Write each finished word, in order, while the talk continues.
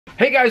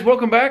Hey guys,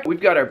 welcome back. We've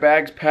got our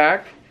bags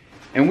packed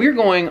and we're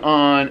going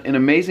on an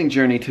amazing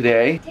journey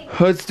today.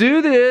 Let's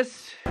do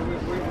this.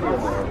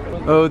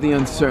 Oh, the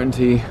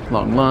uncertainty.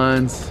 Long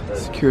lines,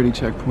 security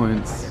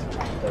checkpoints,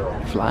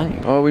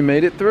 flying. Oh, we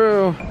made it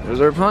through. There's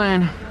our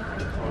plane.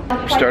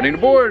 We're starting to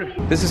board.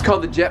 This is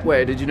called the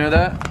jetway. Did you know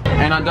that?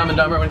 And on Dumb and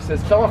Dumber when it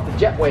says, fell off the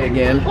jetway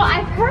again. Well,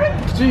 I've heard.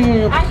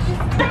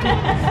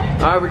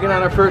 All right, we're getting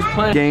on our first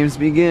plane. Games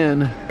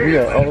begin. We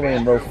are all the way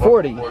in row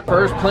 40.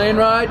 First plane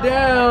ride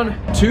down.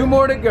 2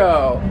 more to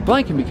go.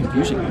 Flying can be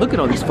confusing. Look at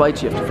all these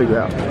flights you have to figure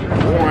out.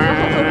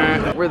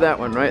 We're that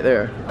one right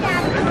there.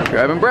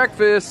 Grabbing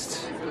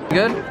breakfast.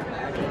 Good?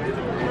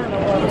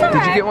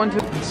 Did you get one too?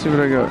 Let's see what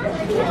I got.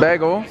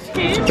 Bagel.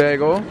 It's a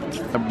bagel.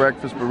 A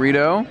breakfast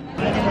burrito.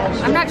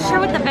 I'm not sure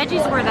what the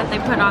veggies were that they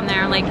put on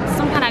there. Like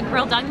some kind of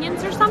grilled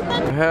onions or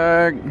something?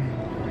 Heck.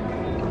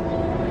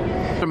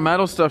 The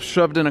metal stuff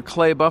shoved in a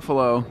clay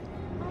buffalo. Oh,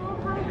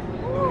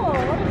 cool.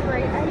 What a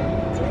great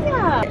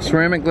idea.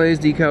 Ceramic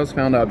glazed decals,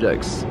 found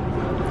objects.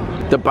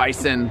 The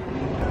bison.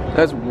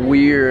 That's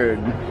weird.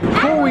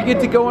 Oh, we get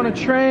to go on a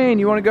train.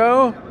 You want to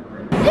go?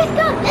 Let's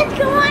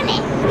go on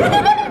it.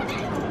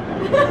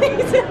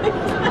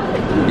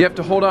 You have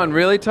to hold on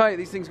really tight.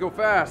 These things go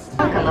fast.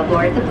 Welcome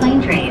aboard the plane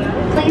train.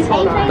 Please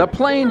hold on. The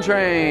plane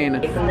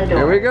train.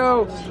 Here we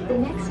go.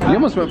 You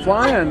almost went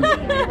flying. I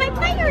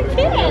thought you were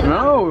kidding.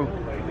 No.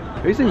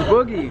 These things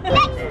boogie.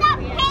 Let's stop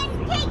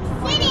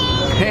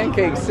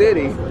Pancake City. Pancake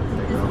City.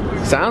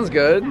 Sounds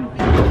good.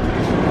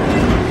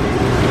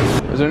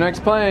 There's our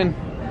next plane.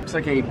 Looks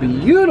like a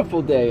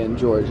beautiful day in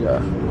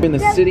Georgia. We're in the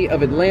city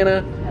of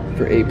Atlanta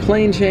for a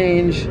plane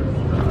change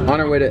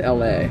on our way to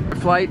LA.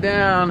 Flight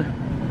down.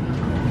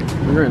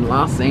 We're in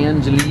Los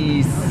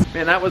Angeles.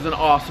 Man, that was an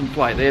awesome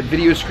flight. They had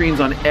video screens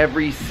on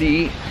every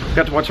seat.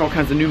 Got to watch all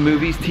kinds of new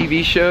movies,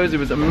 TV shows. It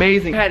was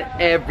amazing. It had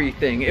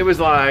everything. It was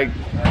like,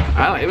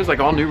 I don't know, it was like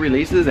all new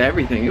releases,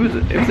 everything. It was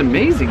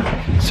amazing.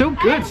 So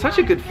good, such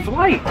a good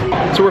flight.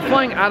 So we're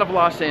flying out of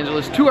Los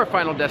Angeles to our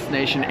final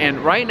destination, and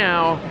right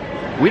now,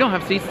 we don't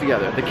have seats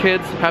together. The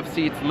kids have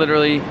seats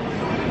literally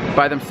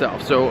by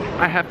themselves. So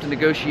I have to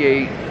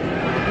negotiate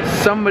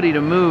somebody to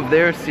move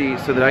their seat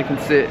so that I can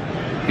sit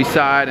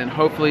beside, and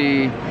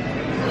hopefully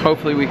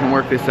we can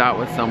work this out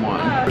with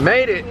someone. We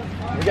made it.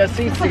 We got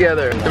seats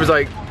together. There was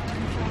like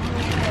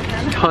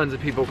tons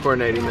of people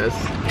coordinating this.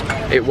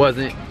 It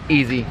wasn't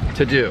easy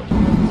to do.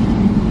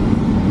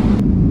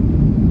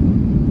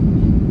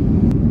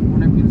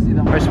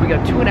 All right, so we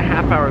got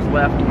 2.5 hours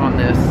left on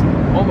this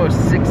almost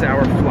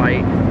 6-hour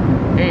flight,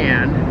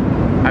 and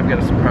I've got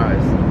a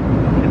surprise.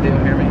 Can Dale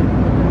hear me?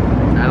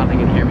 I don't think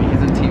he can hear me.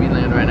 He's in TV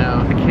land right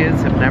now. The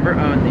kids have never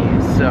owned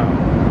these, so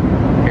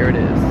here it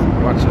is.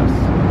 Watch this.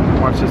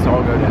 Watch this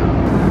all go down.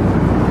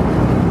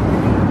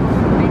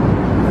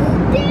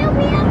 Dad,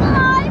 we have an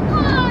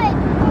iPod.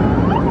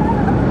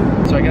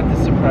 So I got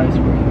this surprise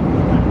for you.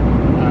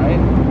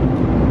 Alright?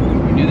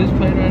 We knew this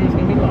plane ride was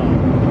going to be long.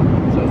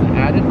 So as an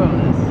added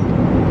bonus,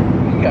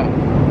 you got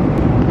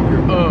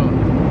your own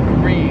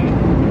green.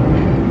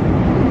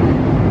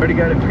 Already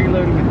got it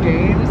preloaded with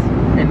games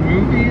and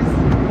movies.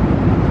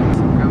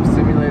 Some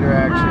simulator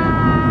action.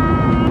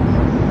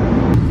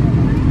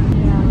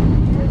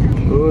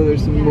 Oh,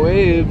 there's some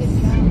waves.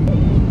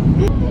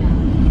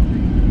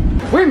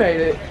 We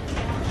made it.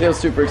 Dale's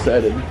super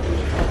excited.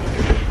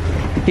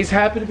 He's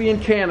happy to be in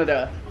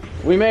Canada.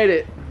 We made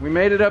it. We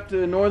made it up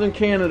to northern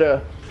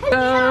Canada. He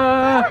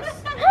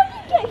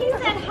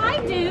said, hi,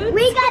 dude.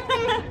 We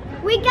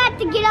got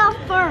to get off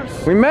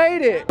first. We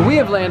made it. We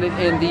have landed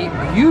in the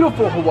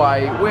beautiful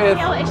Hawaii with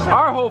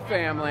our whole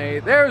family.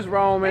 There's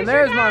Roman.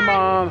 There's my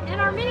mom. In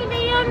our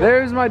minivan.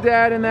 There's my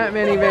dad in that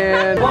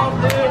minivan.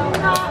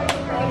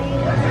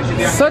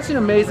 Such an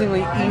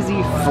amazingly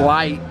easy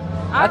flight.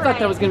 I thought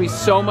that was gonna be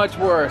so much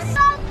worse.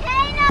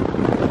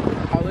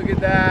 Oh, look at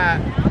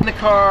that. In the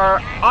car,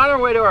 on our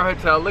way to our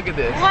hotel. Look at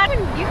this.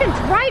 You can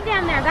drive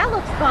down there. That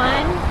looks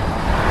fun.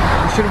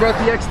 We should have brought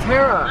the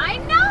Xterra. I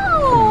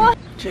know.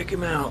 Check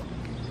him out.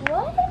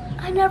 What?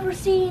 I've never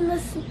seen a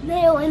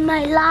snail in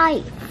my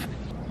life.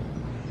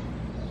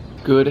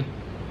 Good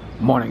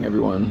morning,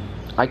 everyone.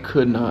 I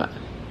could not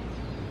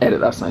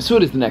edit last night, so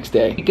it is the next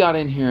day. We got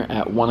in here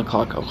at 1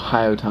 o'clock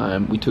Ohio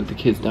time. We took the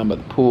kids down by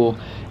the pool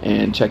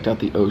and checked out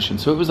the ocean.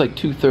 So it was like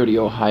 2:30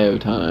 Ohio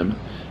time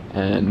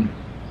and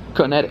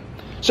couldn't edit.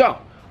 So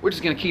we're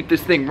just gonna keep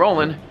this thing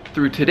rolling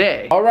through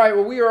today. All right,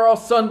 well, we are all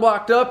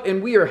sunblocked up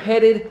and we are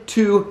headed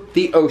to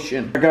the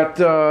ocean. I got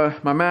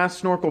my mask,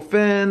 snorkel,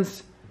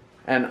 fins,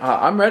 and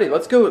I'm ready.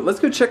 Let's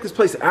go check this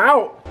place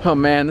out. Oh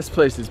man, this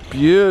place is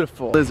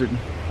beautiful. Lizard.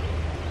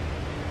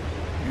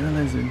 You're a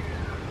lizard.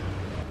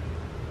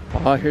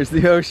 Oh, here's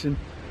the ocean.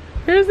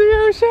 Here's the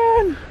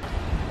ocean.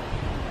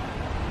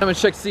 I'm gonna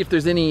check to see if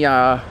there's any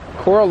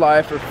coral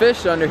life or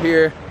fish under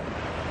here.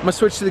 I'm gonna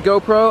switch to the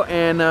GoPro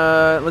and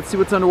let's see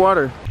what's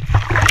underwater.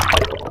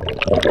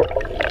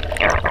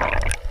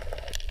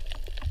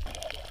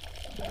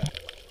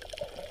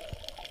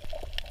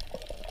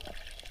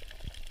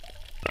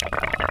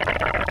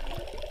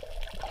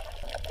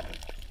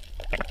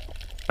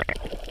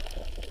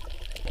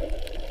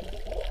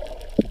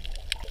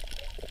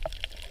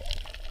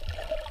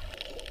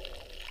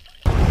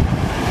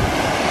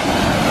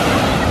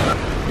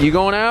 You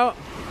going out?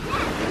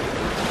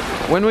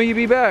 When will you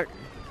be back?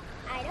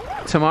 I don't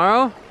know.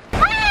 Tomorrow?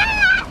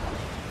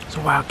 It's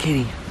a wild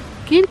kitty.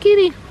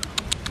 Kitty.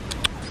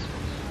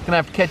 Gonna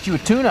have to catch you a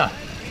tuna.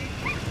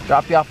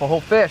 Drop you off a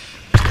whole fish.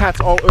 There's cats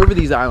all over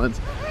these islands.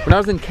 When I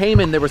was in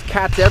Cayman, there was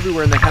cats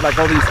everywhere and they had like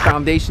all these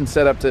foundations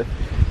set up to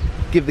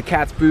give the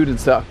cats food and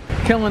stuff.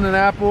 Killing an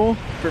apple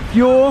for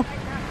fuel.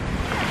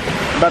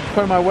 About to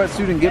put on my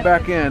wetsuit and get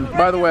back in.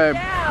 By the way,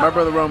 my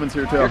brother Roman's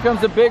here too. Here comes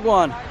the big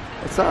one.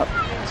 What's up?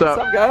 What's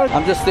up, guys?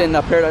 I'm just standing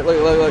up here.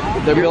 Look.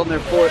 They're building their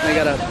fort,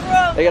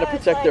 and they gotta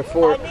protect their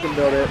fort. They can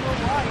build it.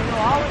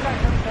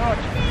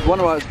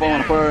 Wonder why it's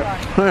falling apart.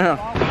 All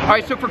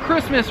right, so for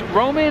Christmas,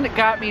 Roman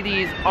got me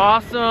these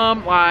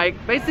awesome, like,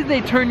 basically they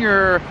turn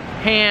your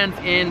hands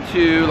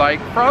into like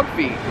frog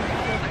feet.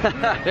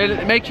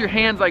 It makes your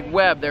hands like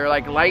web. They're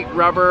like light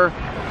rubber.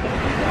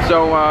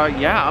 So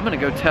yeah, I'm gonna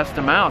go test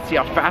them out, see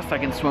how fast I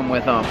can swim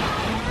with them.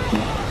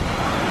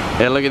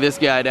 Hey, look at this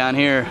guy down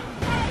here.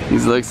 He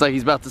looks like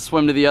he's about to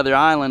swim to the other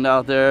island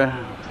out there.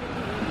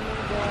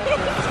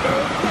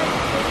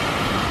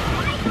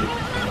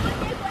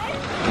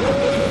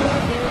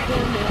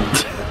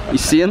 You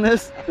seeing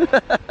this?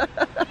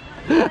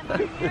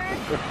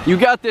 You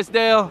got this,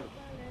 Dale.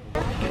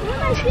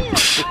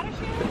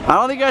 I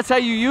don't think that's how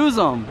you use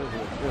them.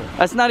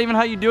 That's not even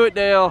how you do it,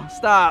 Dale.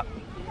 Stop.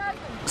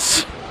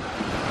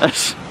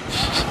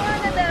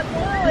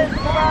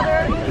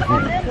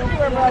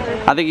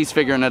 I think he's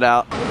figuring it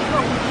out.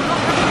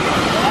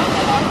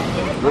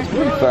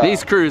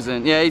 He's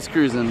cruising. Yeah, he's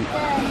cruising.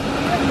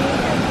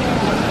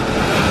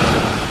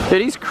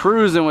 Dude, he's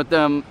cruising with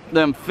them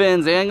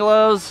fins and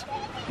gloves.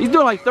 He's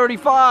doing like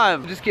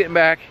 35. Just getting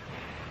back.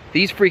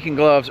 These freaking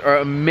gloves are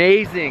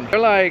amazing. They're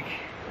like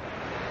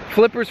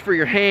flippers for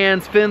your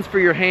hands, fins for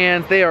your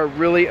hands. They are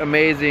really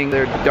amazing.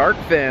 They're dark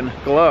fin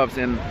gloves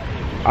and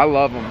I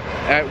love them.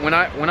 When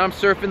I'm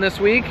surfing this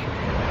week,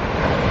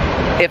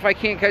 if I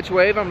can't catch a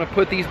wave, I'm gonna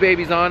put these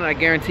babies on and I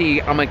guarantee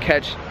I'm gonna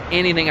catch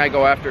anything I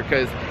go after,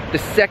 because the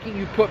second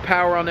you put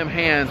power on them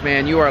hands,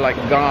 man, you are like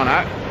gone.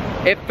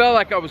 It felt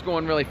like I was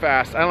going really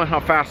fast. I don't know how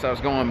fast I was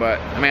going, but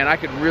man, I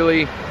could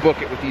really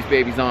book it with these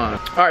babies on.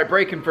 All right,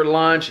 breaking for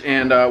lunch,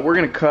 and we're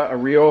gonna cut a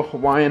real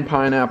Hawaiian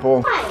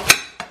pineapple.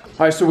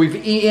 All right, so we've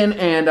eaten,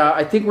 and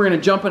I think we're gonna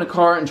jump in a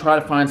car and try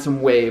to find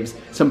some waves,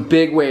 some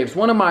big waves.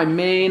 One of my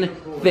main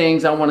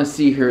things I wanna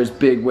see here is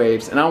big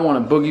waves, and I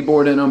wanna boogie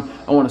board in them,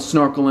 I wanna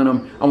snorkel in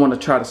them, I wanna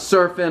try to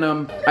surf in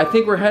them. I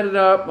think we're headed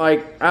up,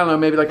 like, I don't know,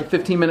 maybe like a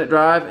 15-minute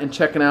drive and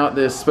checking out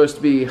this supposed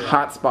to be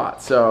hot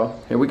spot. So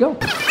here we go.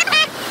 Get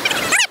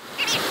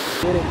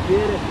it. Oh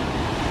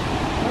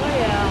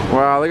yeah.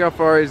 Wow, look how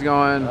far he's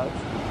going.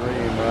 That's the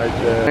dream right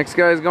there. Next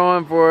guy's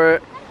going for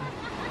it.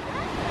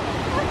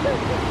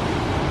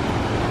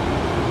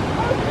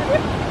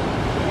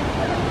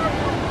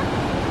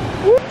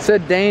 It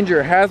said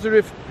danger,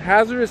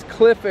 hazardous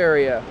cliff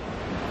area.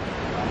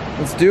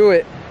 Let's do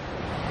it.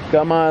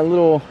 Got my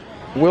little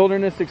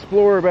wilderness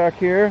explorer back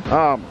here.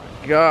 Oh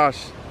my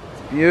gosh,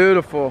 it's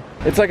beautiful.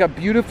 It's like a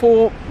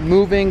beautiful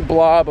moving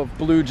blob of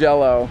blue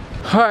jello.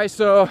 All right,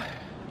 so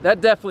that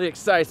definitely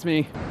excites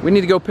me. We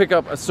need to go pick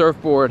up a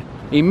surfboard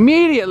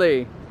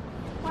immediately.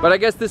 But I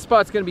guess this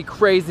spot's gonna be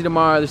crazy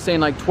tomorrow. They're saying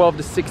like 12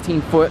 to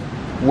 16 foot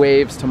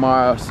waves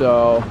tomorrow,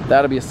 so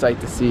that'll be a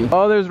sight to see.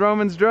 Oh, there's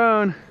Roman's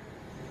drone.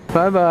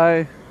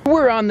 Bye-bye.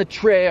 We're on the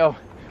trail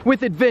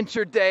with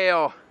Adventure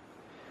Dale.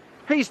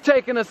 He's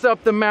taking us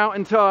up the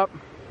mountaintop.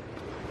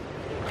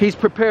 He's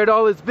prepared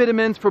all his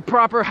vitamins for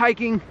proper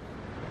hiking.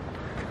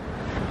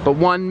 But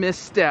one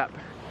misstep,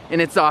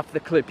 and it's off the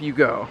cliff you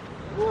go.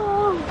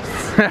 Whoa.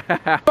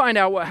 Find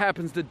out what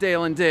happens to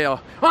Dale and Dale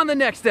on the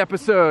next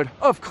episode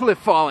of Cliff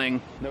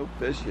Falling. No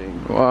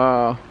fishing.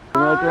 Wow.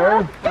 Right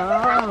there?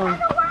 Oh.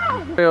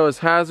 Trail is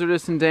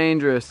hazardous and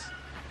dangerous.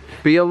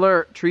 Be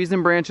alert, trees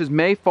and branches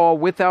may fall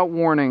without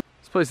warning.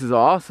 This place is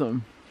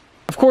awesome.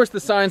 Of course the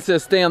sign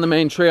says stay on the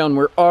main trail, and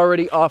we're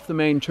already off the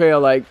main trail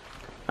like,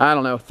 I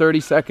don't know,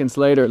 30 seconds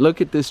later. Look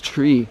at this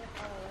tree.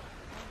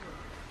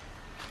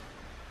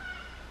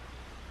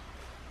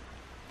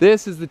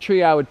 This is the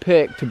tree I would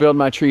pick to build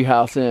my tree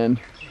house in.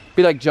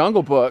 Be like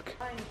Jungle Book.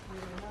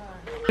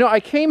 You know,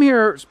 I came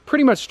here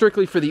pretty much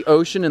strictly for the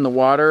ocean and the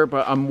water,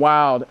 but I'm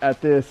wowed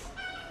at this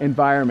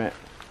environment.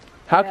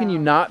 How can you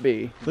not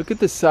be? Look at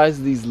the size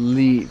of these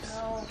leaves.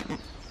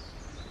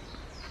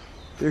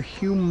 They're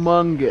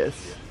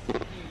humongous.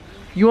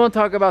 You want to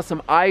talk about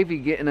some ivy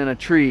getting in a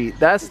tree?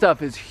 That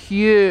stuff is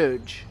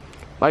huge.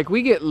 Like,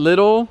 we get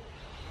little,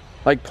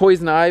 like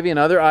poison ivy and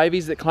other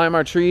ivies that climb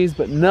our trees,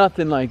 but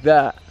nothing like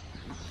that.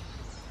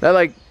 That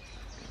like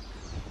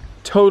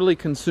totally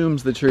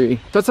consumes the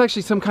tree. That's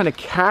actually some kind of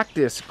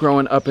cactus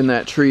growing up in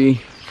that tree.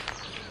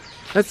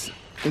 That's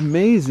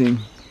amazing.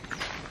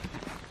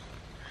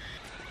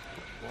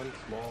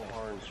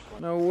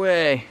 No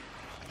way.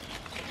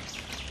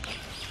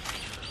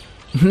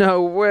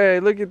 No way,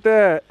 look at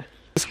that.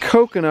 This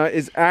coconut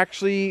is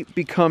actually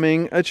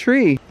becoming a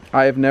tree.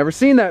 I have never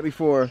seen that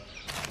before.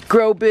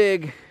 Grow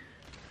big.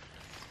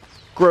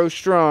 grow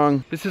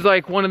strong. This is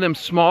like one of them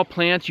small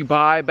plants you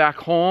buy back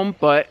home,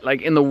 but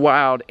like in the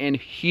wild and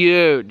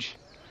huge.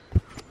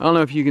 I don't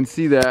know if you can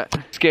see that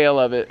scale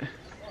of it.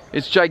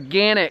 It's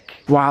gigantic.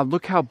 Wow,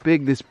 look how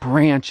big this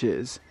branch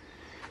is.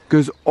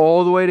 Goes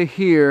all the way to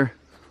here,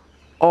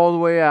 all the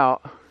way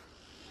out.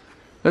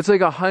 That's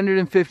like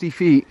 150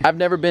 feet. I've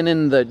never been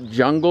in the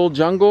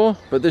jungle,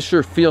 but this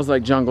sure feels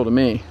like jungle to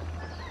me.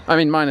 I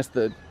mean, minus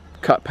the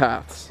cut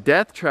paths.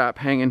 Death trap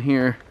hanging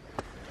here.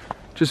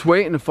 Just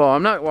waiting to fall.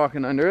 I'm not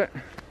walking under it.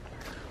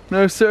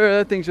 No sir,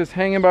 that thing's just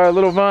hanging by a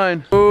little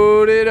vine.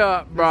 Load it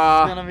up,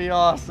 brah. It's gonna be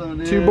awesome,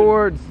 dude. 2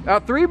 boards.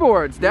 3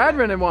 boards. Dad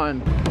rented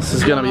one. This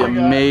is gonna be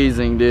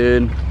amazing,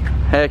 dude.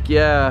 Heck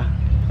yeah.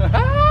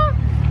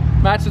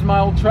 Matches my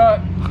old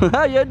truck.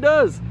 Yeah, it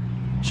does.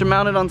 Should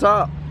mount it on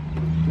top.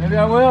 Maybe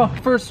I will.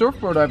 First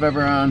surfboard I've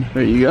ever owned.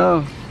 There you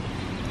go.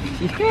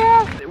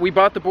 Yeah. We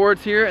bought the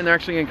boards here and they're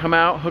actually gonna come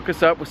out, hook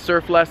us up with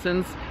surf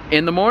lessons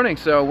in the morning.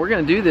 So we're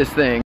gonna do this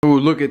thing. Ooh,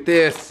 look at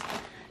this.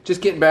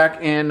 Just getting back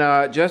and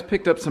just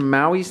picked up some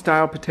Maui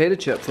style potato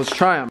chips. Let's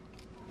try them.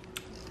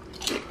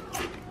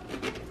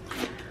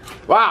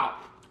 Wow,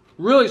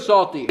 really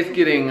salty. It's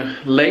getting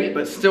late,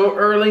 but still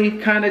early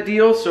kind of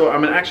deal. So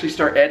I'm gonna actually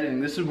start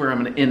editing. This is where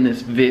I'm gonna end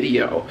this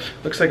video.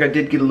 Looks like I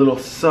did get a little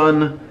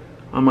sun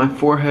on my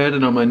forehead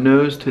and on my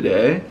nose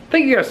today.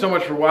 Thank you guys so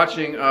much for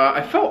watching.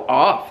 I felt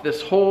off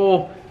this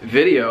whole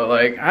video.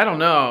 Like, I don't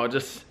know,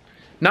 just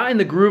not in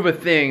the groove of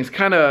things.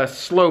 Kind of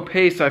slow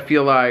pace, I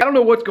feel like. I don't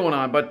know what's going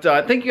on, but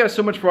thank you guys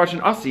so much for watching.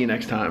 I'll see you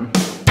next time.